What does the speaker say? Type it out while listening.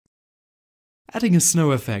Adding a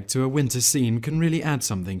snow effect to a winter scene can really add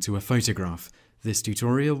something to a photograph. This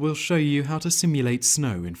tutorial will show you how to simulate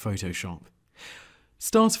snow in Photoshop.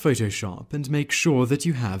 Start Photoshop and make sure that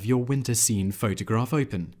you have your winter scene photograph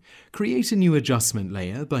open. Create a new adjustment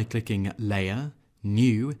layer by clicking Layer,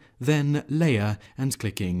 New, then Layer and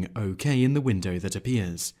clicking OK in the window that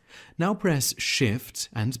appears. Now press Shift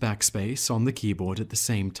and Backspace on the keyboard at the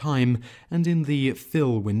same time, and in the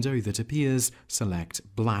Fill window that appears, select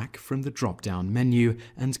Black from the drop-down menu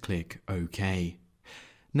and click OK.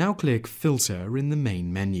 Now click Filter in the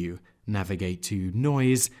main menu, navigate to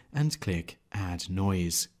Noise and click Add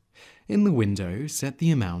Noise. In the window, set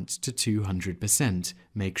the amount to 200%.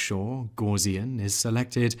 Make sure Gaussian is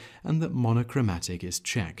selected and that Monochromatic is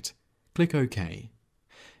checked. Click OK.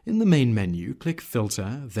 In the main menu, click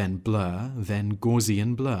Filter, then Blur, then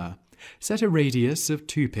Gaussian Blur. Set a radius of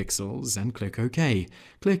 2 pixels and click OK.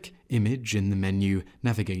 Click Image in the menu,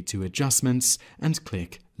 navigate to Adjustments and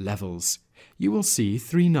click Levels. You will see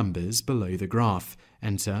 3 numbers below the graph.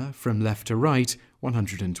 Enter from left to right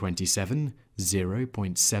 127,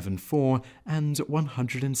 0.74 and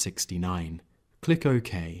 169. Click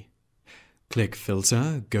OK. Click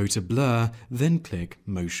Filter, go to Blur, then click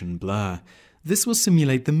Motion Blur. This will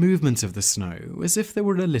simulate the movement of the snow as if there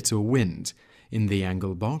were a little wind. In the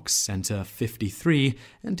angle box, enter 53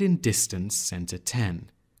 and in distance, enter 10.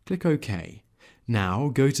 Click OK. Now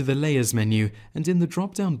go to the Layers menu and in the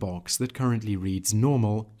drop-down box that currently reads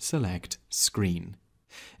Normal, select Screen.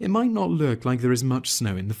 It might not look like there is much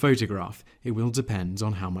snow in the photograph. It will depend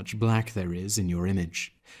on how much black there is in your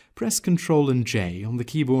image. Press Ctrl and J on the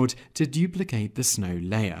keyboard to duplicate the snow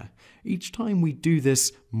layer. Each time we do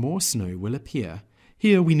this, more snow will appear.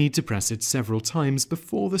 Here we need to press it several times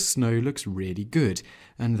before the snow looks really good,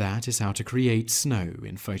 and that is how to create snow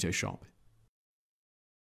in Photoshop.